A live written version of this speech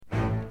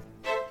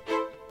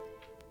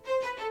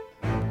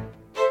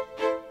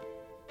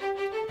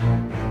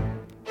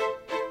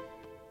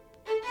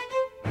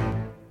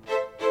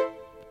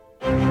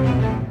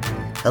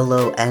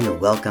Hello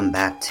and welcome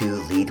back to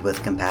Lead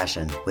with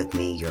Compassion with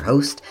me, your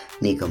host,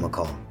 Nico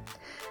McCall.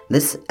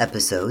 This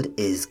episode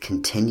is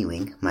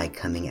continuing my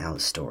coming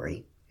out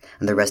story,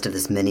 and the rest of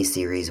this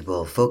mini-series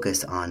will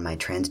focus on my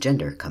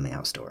transgender coming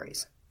out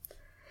stories.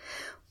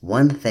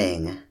 One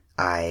thing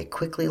I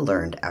quickly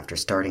learned after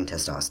starting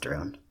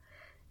testosterone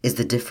is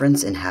the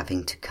difference in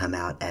having to come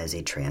out as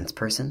a trans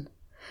person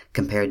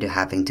compared to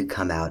having to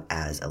come out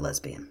as a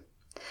lesbian.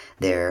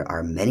 There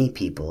are many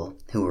people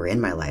who were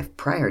in my life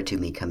prior to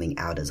me coming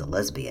out as a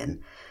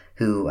lesbian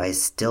who I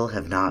still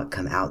have not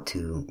come out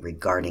to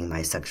regarding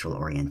my sexual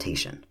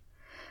orientation.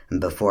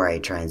 And before I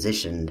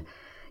transitioned,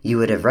 you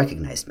would have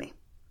recognized me.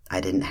 I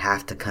didn't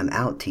have to come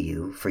out to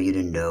you for you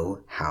to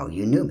know how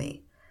you knew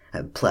me.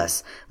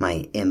 Plus,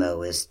 my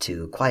MO is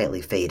to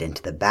quietly fade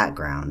into the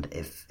background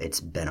if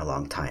it's been a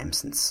long time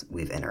since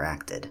we've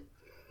interacted.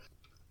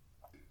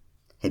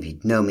 If you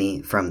know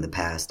me from the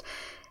past,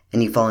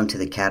 and you fall into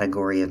the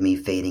category of me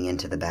fading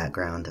into the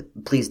background,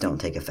 please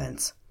don't take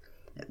offense.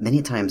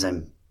 Many times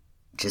I'm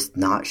just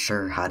not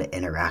sure how to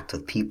interact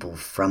with people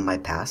from my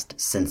past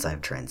since I've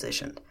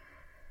transitioned.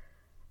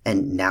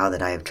 And now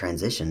that I have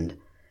transitioned,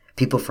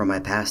 people from my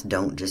past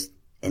don't just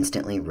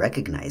instantly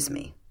recognize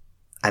me.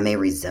 I may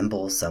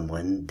resemble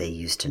someone they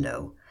used to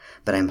know,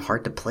 but I'm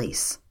hard to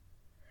place.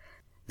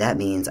 That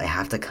means I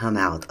have to come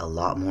out a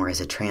lot more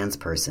as a trans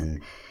person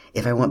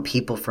if I want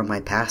people from my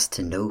past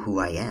to know who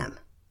I am.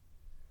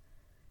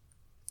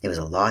 It was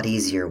a lot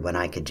easier when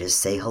I could just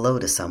say hello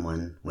to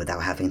someone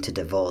without having to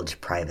divulge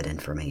private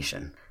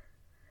information.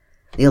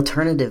 The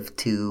alternative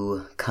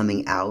to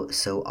coming out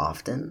so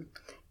often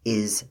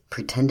is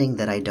pretending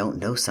that I don't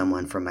know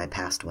someone from my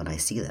past when I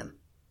see them.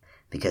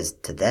 Because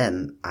to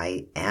them,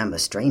 I am a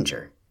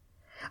stranger.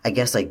 I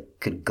guess I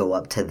could go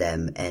up to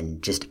them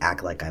and just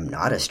act like I'm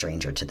not a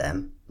stranger to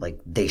them, like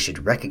they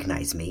should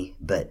recognize me,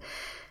 but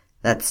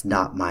that's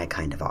not my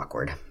kind of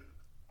awkward.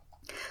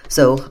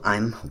 So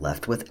I'm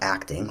left with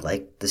acting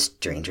like the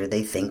stranger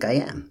they think I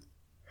am,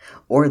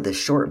 or the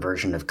short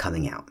version of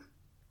coming out.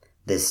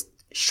 This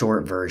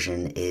short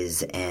version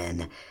is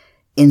an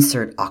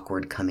insert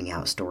awkward coming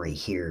out story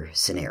here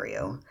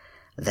scenario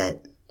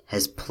that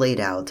has played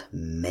out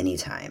many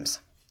times.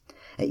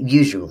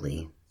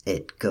 Usually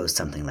it goes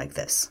something like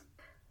this.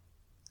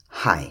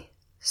 Hi,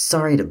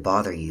 sorry to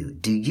bother you.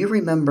 Do you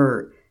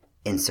remember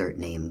insert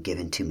name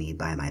given to me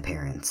by my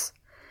parents?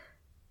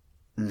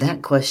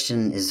 That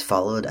question is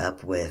followed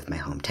up with my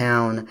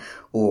hometown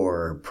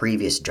or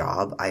previous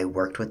job I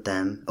worked with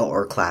them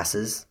or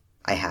classes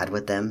I had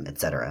with them,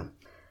 etc.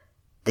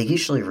 They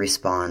usually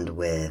respond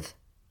with,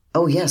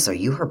 "Oh yes, are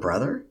you her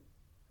brother?"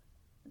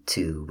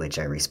 To which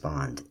I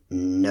respond,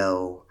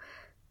 "No,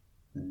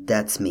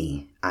 that's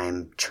me.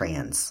 I'm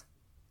trans.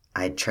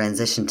 I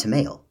transitioned to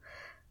male.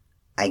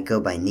 I go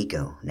by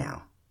Nico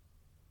now."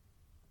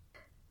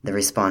 The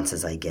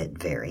responses I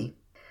get vary,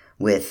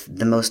 with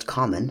the most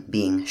common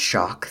being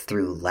shock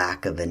through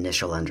lack of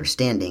initial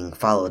understanding,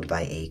 followed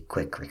by a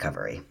quick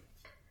recovery.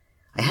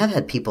 I have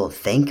had people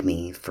thank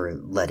me for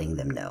letting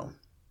them know.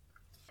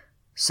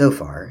 So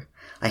far,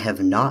 I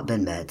have not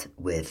been met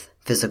with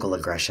physical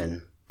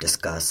aggression,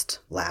 disgust,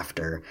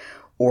 laughter,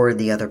 or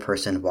the other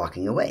person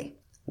walking away,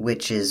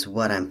 which is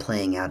what I'm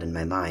playing out in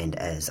my mind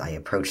as I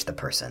approach the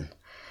person.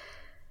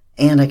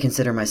 And I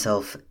consider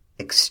myself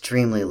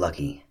extremely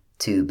lucky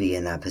to be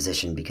in that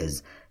position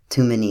because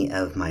too many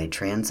of my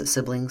trans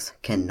siblings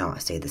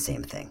cannot say the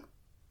same thing.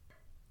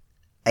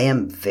 I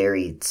am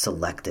very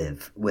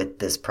selective with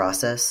this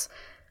process,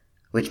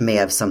 which may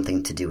have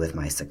something to do with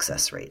my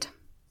success rate.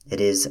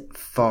 It is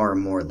far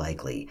more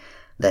likely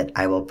that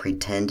I will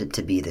pretend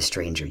to be the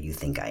stranger you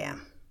think I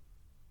am.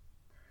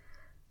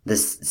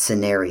 This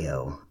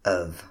scenario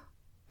of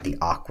the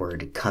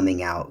awkward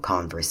coming out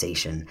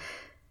conversation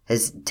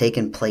has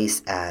taken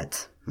place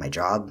at my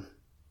job,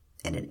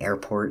 in an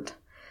airport,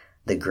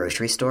 the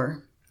grocery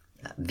store,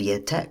 via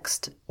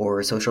text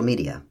or social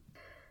media,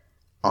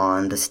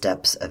 on the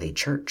steps of a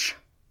church,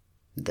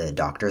 the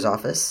doctor's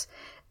office,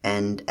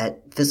 and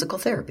at physical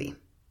therapy.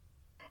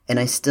 And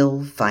I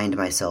still find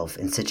myself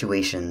in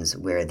situations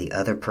where the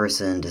other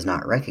person does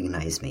not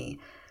recognize me,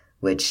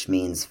 which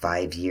means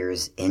 5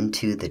 years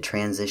into the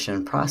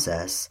transition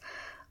process,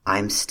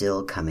 I'm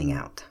still coming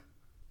out.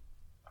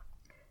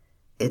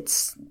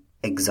 It's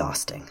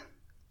exhausting.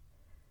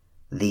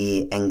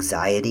 The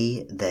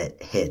anxiety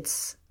that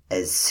hits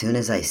as soon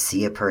as I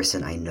see a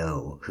person I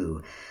know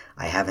who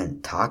I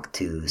haven't talked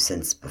to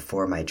since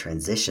before my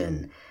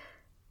transition,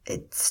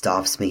 it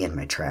stops me in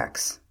my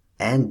tracks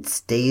and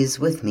stays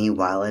with me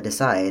while I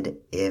decide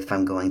if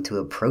I'm going to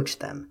approach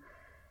them.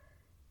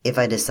 If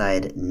I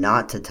decide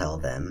not to tell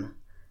them,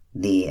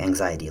 the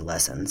anxiety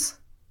lessens,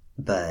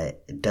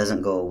 but it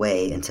doesn't go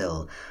away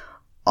until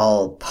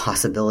all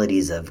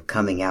possibilities of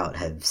coming out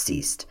have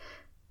ceased,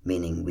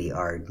 meaning we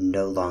are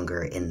no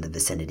longer in the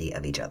vicinity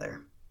of each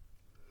other.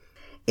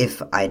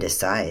 If I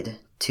decide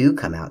to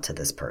come out to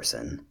this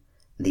person,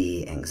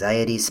 the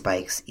anxiety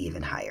spikes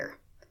even higher,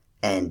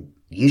 and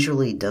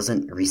usually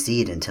doesn't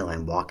recede until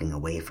I'm walking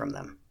away from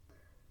them.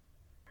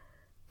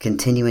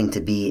 continuing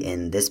to be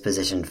in this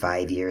position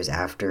 5 years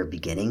after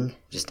beginning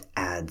just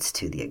adds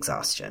to the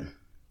exhaustion.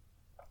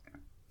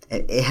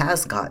 It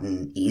has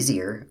gotten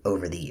easier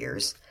over the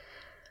years.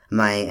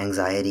 My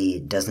anxiety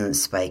doesn't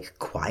spike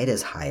quite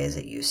as high as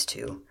it used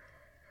to,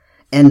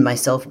 and my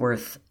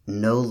self-worth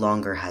no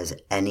longer has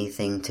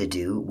anything to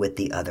do with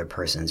the other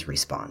person's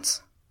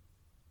response.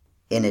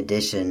 In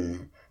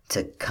addition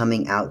to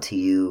coming out to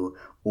you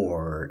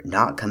or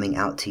not coming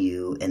out to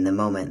you in the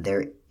moment,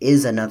 there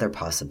is another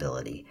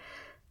possibility.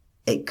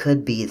 It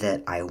could be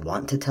that I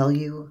want to tell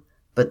you,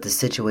 but the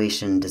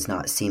situation does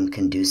not seem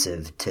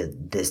conducive to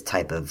this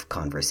type of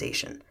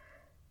conversation,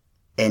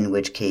 in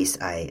which case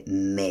I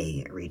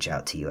may reach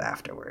out to you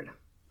afterward.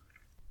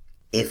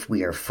 If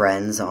we are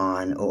friends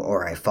on,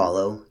 or I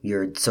follow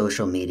your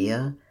social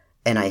media,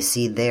 and I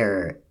see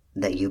there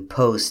that you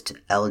post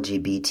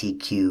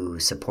LGBTQ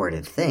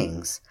supportive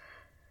things,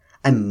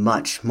 I'm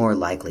much more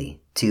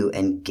likely to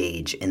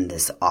engage in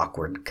this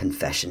awkward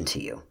confession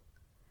to you.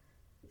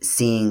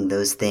 Seeing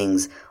those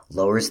things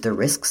lowers the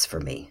risks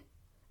for me.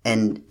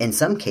 And in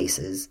some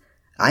cases,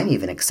 I'm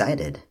even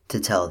excited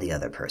to tell the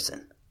other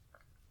person.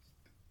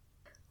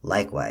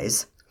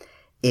 Likewise,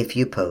 if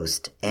you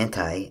post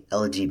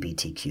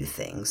anti-LGBTQ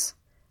things,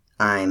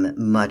 I'm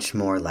much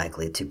more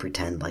likely to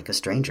pretend like a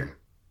stranger.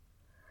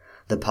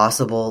 The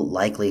possible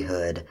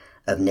likelihood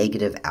of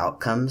negative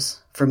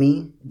outcomes for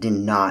me do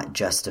not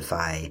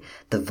justify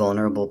the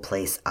vulnerable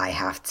place I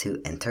have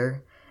to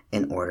enter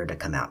in order to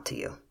come out to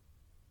you.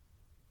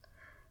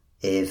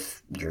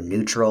 If you're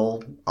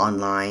neutral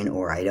online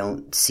or I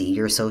don't see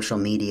your social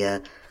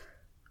media,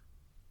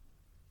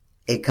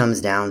 it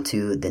comes down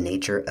to the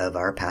nature of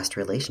our past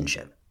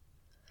relationship.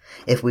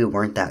 If we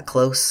weren't that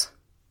close,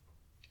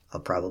 I'll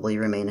probably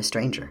remain a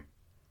stranger.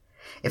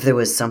 If there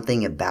was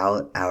something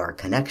about our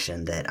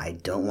connection that I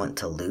don't want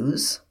to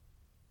lose,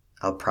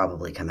 I'll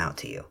probably come out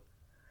to you.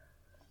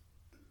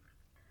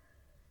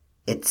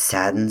 It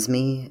saddens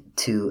me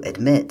to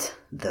admit,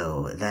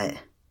 though,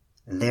 that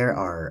there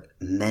are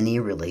many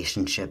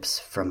relationships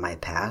from my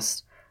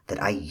past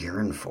that I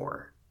yearn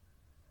for.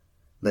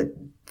 But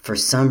for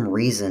some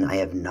reason, I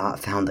have not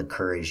found the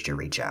courage to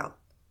reach out.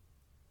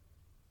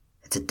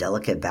 It's a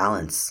delicate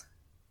balance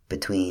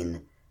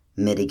between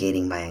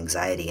mitigating my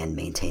anxiety and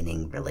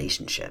maintaining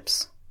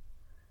relationships.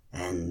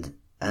 And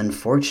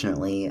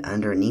unfortunately,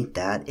 underneath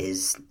that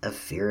is a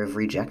fear of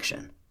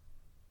rejection.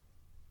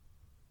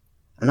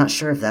 I'm not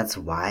sure if that's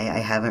why I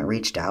haven't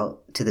reached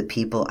out to the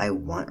people I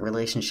want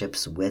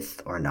relationships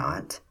with or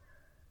not.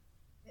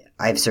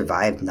 I've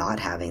survived not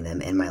having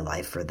them in my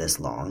life for this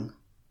long.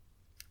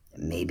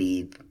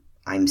 Maybe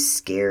I'm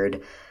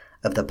scared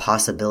of the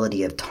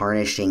possibility of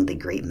tarnishing the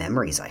great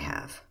memories I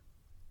have.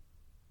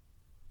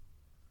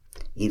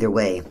 Either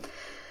way,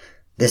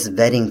 this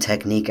vetting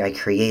technique I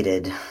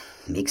created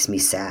makes me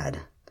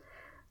sad.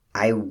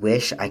 I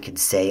wish I could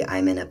say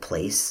I'm in a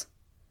place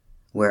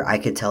where I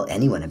could tell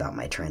anyone about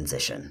my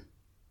transition,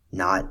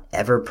 not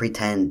ever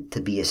pretend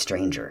to be a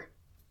stranger.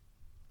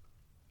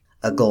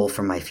 A goal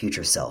for my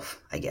future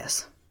self, I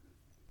guess.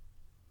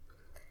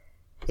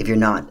 If you're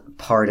not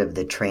part of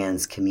the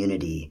trans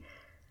community,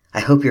 I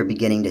hope you're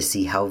beginning to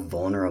see how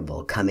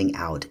vulnerable coming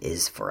out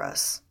is for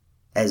us,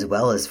 as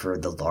well as for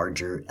the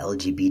larger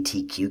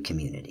LGBTQ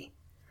community.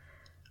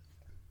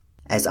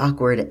 As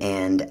awkward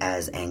and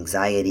as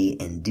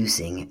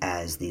anxiety-inducing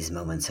as these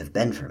moments have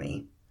been for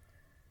me,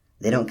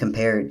 they don't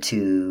compare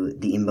to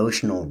the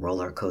emotional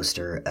roller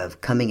coaster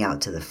of coming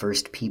out to the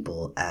first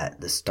people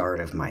at the start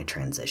of my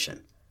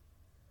transition.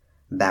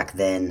 Back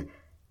then,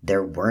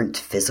 there weren't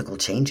physical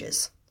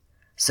changes,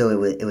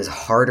 so it was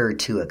harder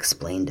to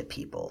explain to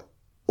people.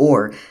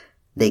 Or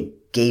they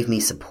gave me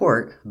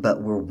support,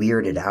 but were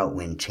weirded out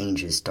when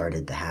changes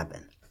started to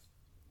happen.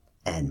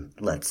 And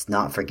let's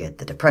not forget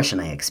the depression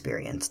I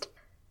experienced.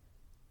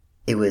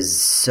 It was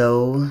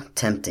so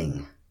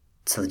tempting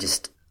to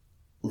just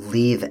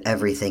leave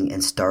everything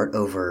and start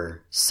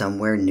over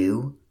somewhere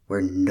new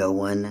where no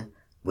one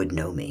would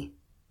know me.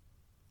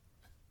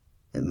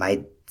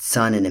 My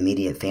son and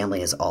immediate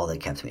family is all that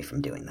kept me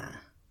from doing that.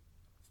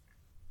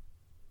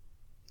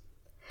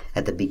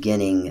 At the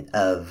beginning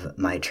of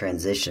my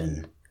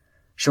transition,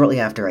 shortly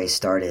after I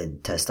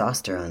started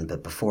testosterone,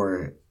 but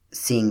before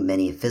seeing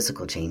many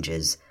physical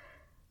changes,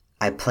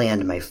 I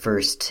planned my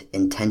first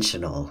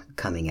intentional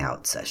coming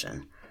out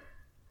session.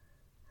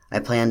 I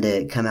planned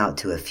to come out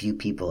to a few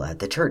people at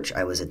the church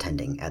I was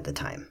attending at the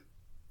time.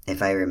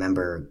 If I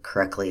remember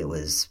correctly, it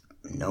was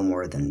no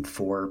more than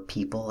 4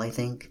 people, I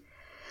think,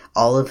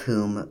 all of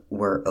whom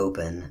were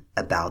open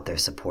about their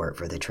support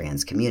for the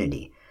trans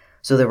community.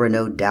 So there were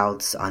no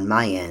doubts on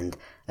my end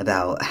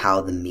about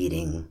how the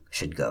meeting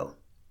should go.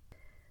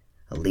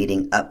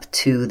 Leading up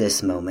to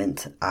this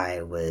moment,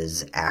 I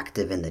was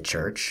active in the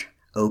church,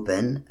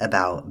 open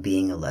about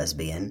being a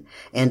lesbian,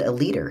 and a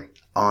leader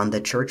on the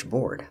church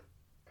board.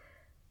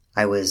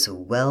 I was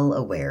well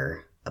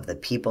aware of the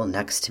people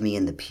next to me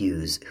in the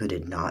pews who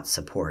did not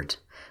support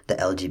the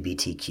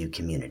LGBTQ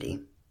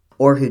community,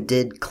 or who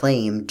did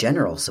claim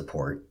general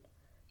support,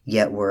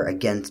 yet were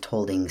against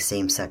holding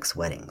same-sex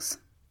weddings.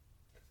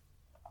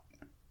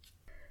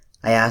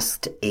 I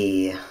asked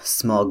a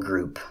small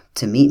group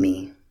to meet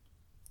me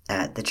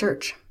at the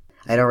church.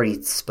 I'd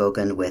already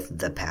spoken with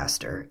the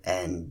pastor,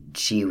 and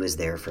she was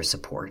there for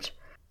support.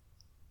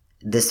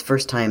 This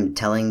first time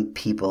telling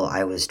people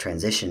I was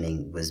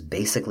transitioning was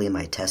basically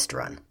my test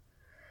run.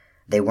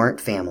 They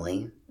weren't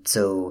family,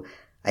 so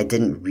I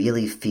didn't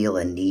really feel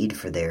a need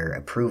for their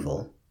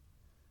approval.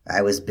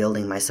 I was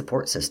building my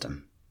support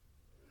system.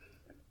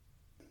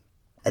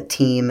 A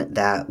team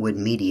that would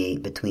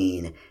mediate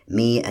between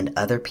me and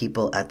other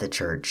people at the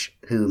church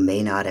who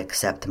may not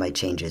accept my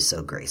changes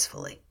so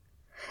gracefully.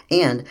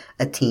 And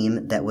a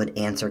team that would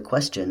answer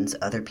questions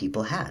other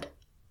people had,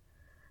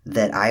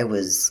 that I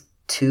was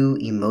too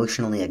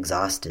emotionally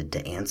exhausted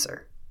to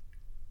answer.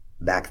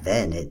 Back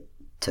then, it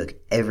took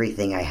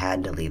everything I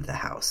had to leave the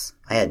house.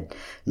 I had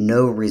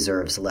no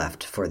reserves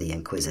left for the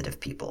inquisitive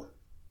people.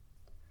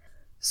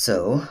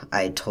 So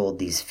I told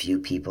these few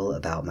people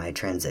about my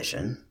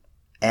transition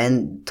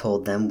and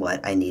told them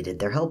what I needed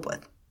their help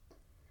with.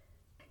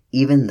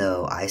 Even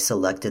though I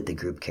selected the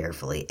group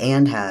carefully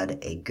and had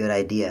a good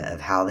idea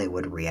of how they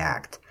would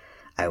react,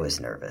 I was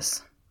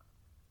nervous.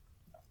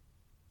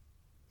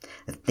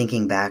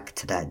 Thinking back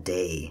to that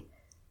day,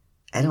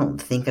 I don't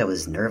think I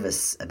was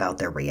nervous about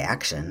their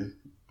reaction,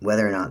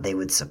 whether or not they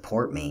would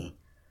support me.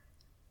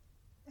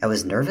 I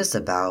was nervous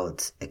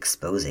about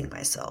exposing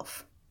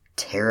myself,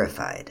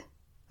 terrified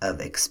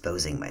of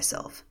exposing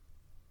myself.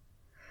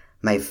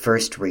 My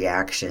first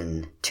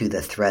reaction to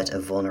the threat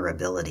of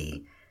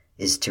vulnerability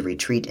is to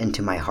retreat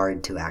into my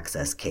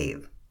hard-to-access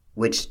cave,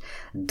 which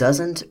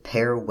doesn't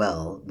pair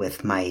well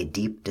with my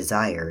deep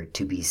desire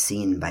to be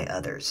seen by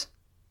others.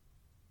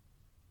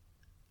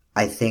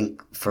 I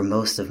think for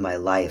most of my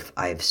life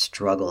I've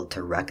struggled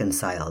to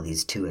reconcile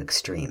these two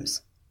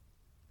extremes,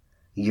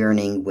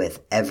 yearning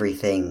with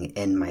everything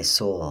in my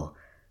soul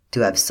to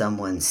have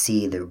someone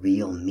see the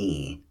real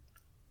me,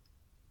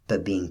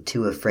 but being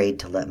too afraid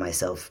to let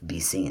myself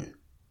be seen.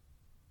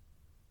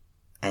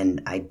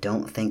 And I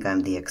don't think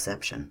I'm the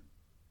exception.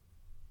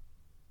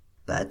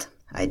 But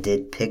I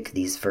did pick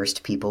these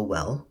first people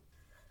well.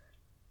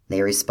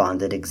 They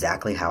responded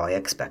exactly how I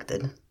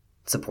expected,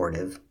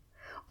 supportive,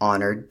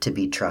 honored to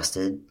be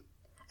trusted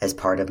as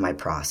part of my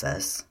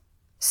process,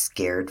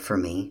 scared for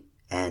me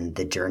and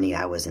the journey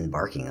I was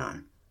embarking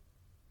on.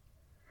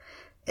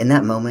 In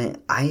that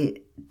moment, I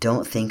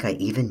don't think I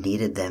even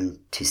needed them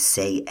to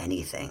say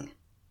anything.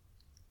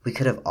 We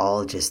could have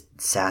all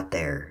just sat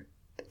there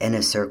in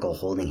a circle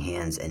holding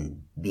hands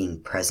and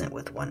being present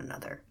with one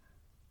another.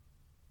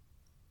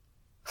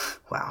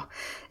 Wow,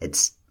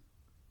 it's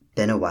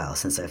been a while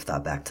since I've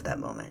thought back to that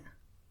moment.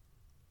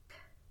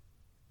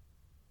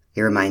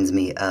 It reminds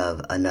me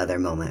of another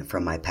moment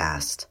from my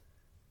past.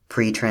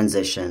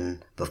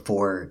 Pre-transition,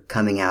 before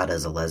coming out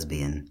as a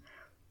lesbian,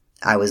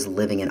 I was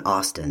living in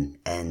Austin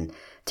and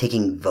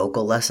taking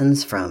vocal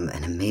lessons from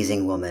an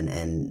amazing woman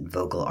and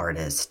vocal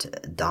artist,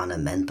 Donna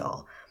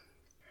Menthal.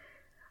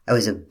 I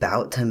was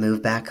about to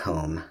move back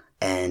home,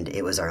 and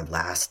it was our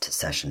last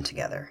session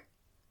together.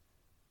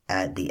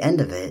 At the end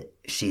of it,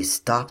 she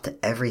stopped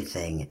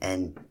everything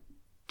and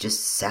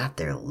just sat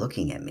there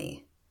looking at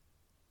me.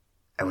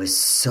 I was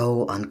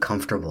so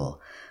uncomfortable.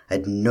 I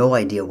had no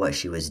idea what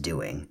she was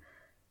doing.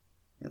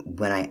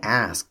 When I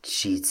asked,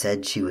 she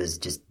said she was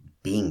just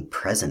being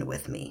present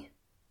with me.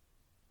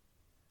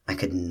 I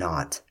could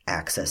not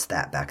access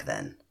that back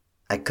then.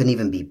 I couldn't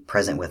even be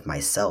present with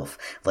myself.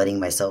 Letting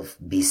myself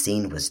be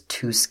seen was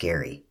too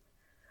scary.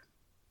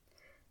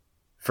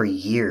 For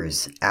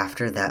years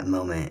after that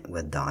moment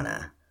with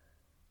Donna,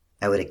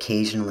 I would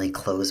occasionally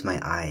close my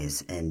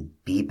eyes and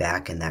be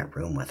back in that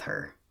room with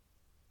her,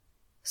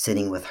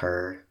 sitting with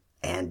her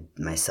and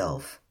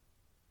myself.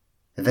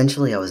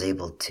 Eventually, I was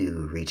able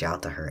to reach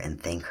out to her and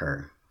thank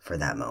her for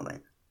that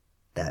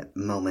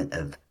moment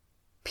of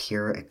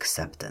pure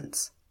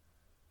acceptance.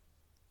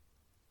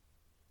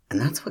 And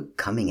that's what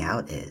coming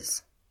out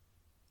is.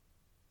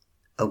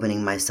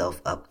 Opening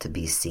myself up to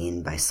be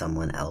seen by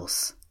someone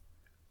else.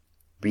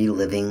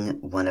 Reliving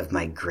one of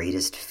my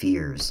greatest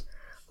fears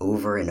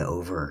over and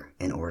over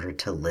in order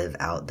to live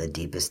out the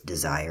deepest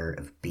desire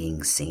of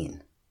being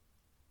seen.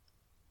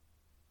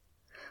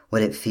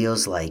 What it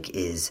feels like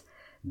is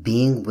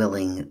being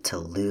willing to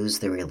lose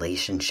the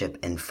relationship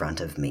in front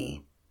of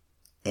me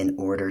in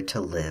order to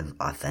live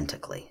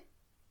authentically.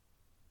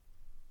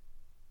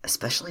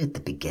 Especially at the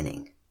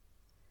beginning.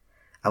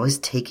 I was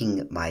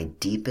taking my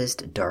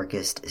deepest,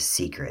 darkest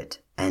secret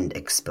and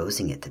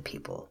exposing it to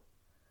people.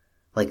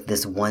 Like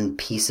this one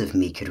piece of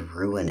me could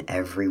ruin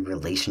every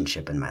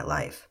relationship in my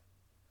life.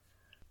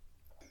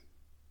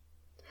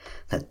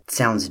 That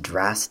sounds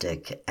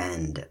drastic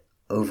and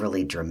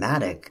overly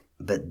dramatic,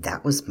 but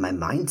that was my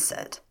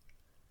mindset.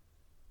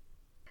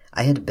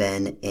 I had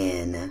been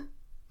in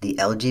the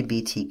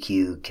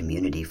LGBTQ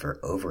community for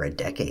over a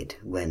decade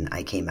when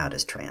I came out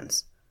as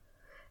trans.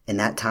 In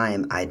that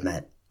time, I'd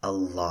met a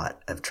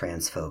lot of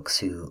trans folks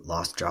who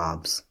lost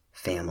jobs,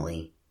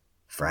 family,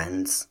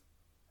 friends,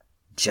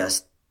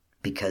 just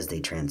because they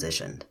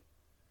transitioned.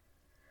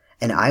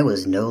 and I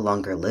was no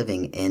longer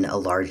living in a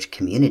large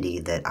community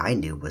that I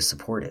knew was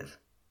supportive.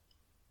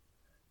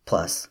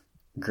 Plus,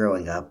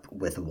 growing up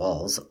with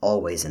walls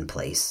always in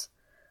place,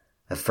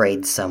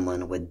 afraid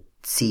someone would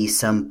see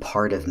some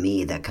part of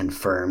me that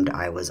confirmed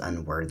I was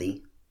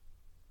unworthy.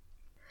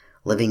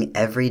 Living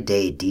every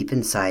day deep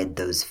inside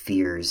those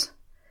fears,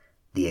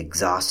 the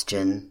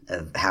exhaustion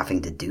of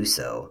having to do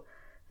so,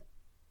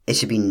 it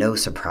should be no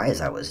surprise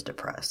I was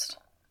depressed.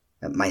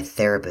 My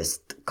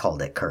therapist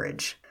called it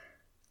courage.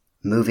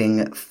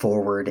 Moving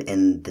forward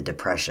in the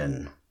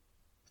depression,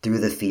 through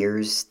the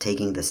fears,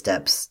 taking the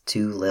steps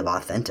to live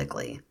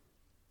authentically.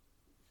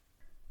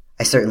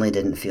 I certainly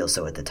didn't feel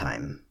so at the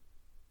time.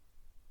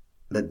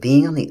 But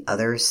being on the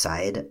other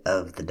side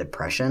of the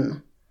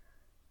depression,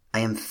 I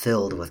am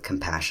filled with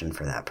compassion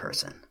for that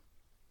person.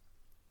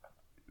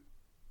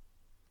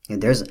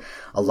 There's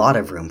a lot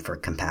of room for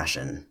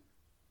compassion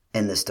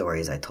in the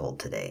stories I told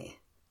today.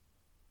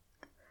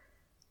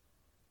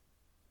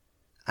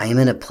 I am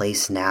in a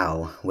place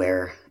now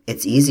where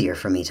it's easier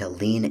for me to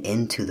lean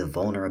into the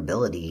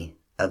vulnerability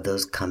of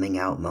those coming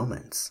out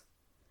moments.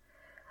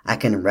 I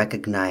can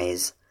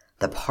recognize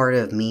the part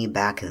of me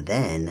back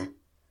then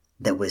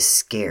that was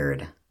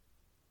scared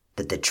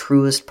that the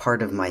truest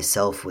part of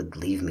myself would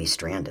leave me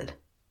stranded,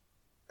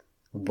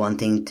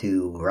 wanting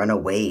to run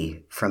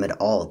away from it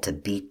all to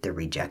beat the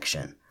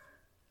rejection.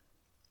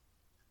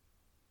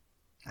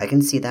 I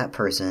can see that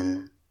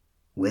person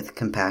with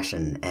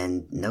compassion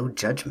and no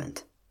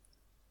judgment.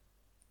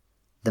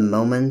 The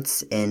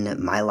moments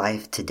in my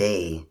life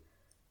today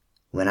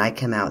when I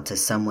come out to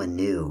someone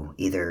new,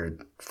 either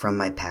from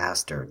my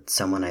past or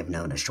someone I've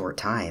known a short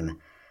time,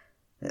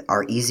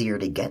 are easier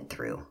to get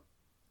through.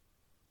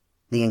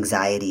 The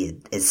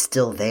anxiety is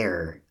still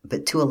there,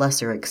 but to a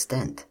lesser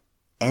extent,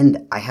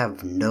 and I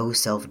have no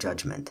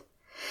self-judgment.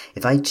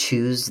 If I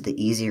choose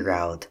the easy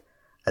route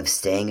of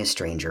staying a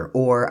stranger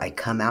or I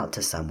come out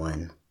to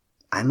someone,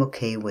 I'm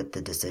okay with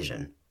the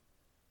decision.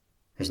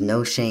 There's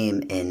no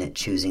shame in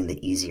choosing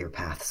the easier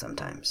path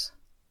sometimes.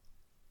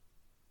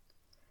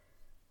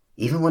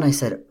 Even when I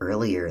said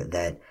earlier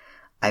that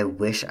I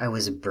wish I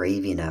was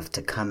brave enough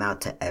to come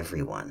out to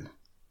everyone,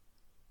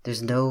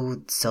 there's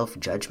no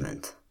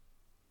self-judgment,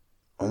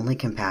 only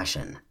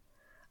compassion.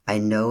 I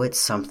know it's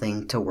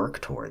something to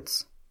work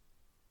towards.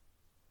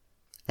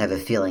 I have a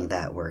feeling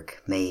that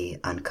work may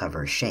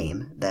uncover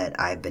shame that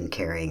I've been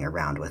carrying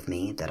around with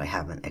me that I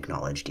haven't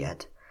acknowledged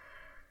yet.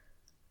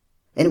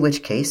 In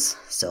which case,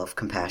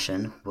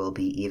 self-compassion will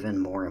be even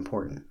more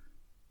important.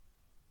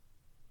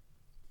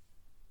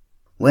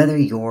 Whether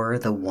you're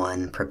the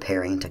one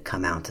preparing to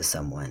come out to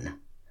someone,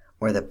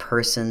 or the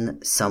person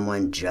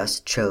someone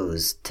just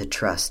chose to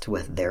trust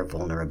with their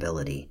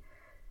vulnerability,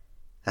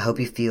 I hope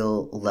you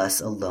feel less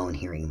alone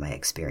hearing my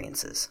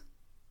experiences.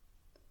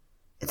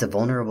 It's a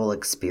vulnerable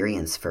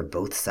experience for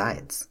both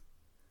sides.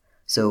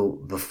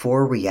 So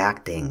before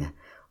reacting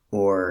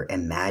or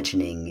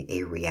imagining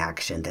a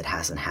reaction that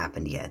hasn't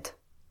happened yet,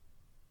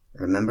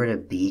 remember to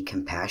be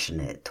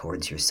compassionate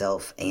towards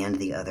yourself and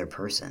the other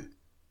person.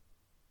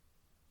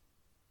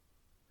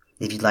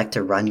 If you'd like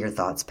to run your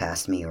thoughts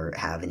past me or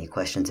have any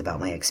questions about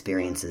my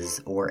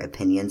experiences or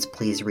opinions,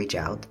 please reach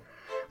out.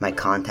 My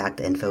contact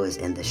info is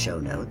in the show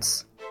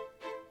notes.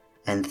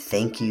 And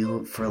thank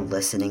you for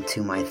listening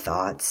to my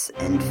thoughts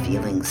and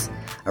feelings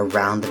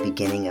around the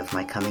beginning of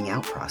my coming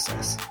out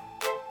process.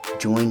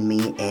 Join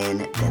me in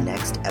the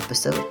next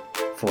episode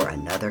for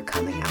another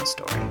coming out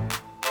story.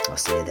 I'll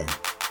see you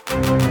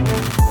then.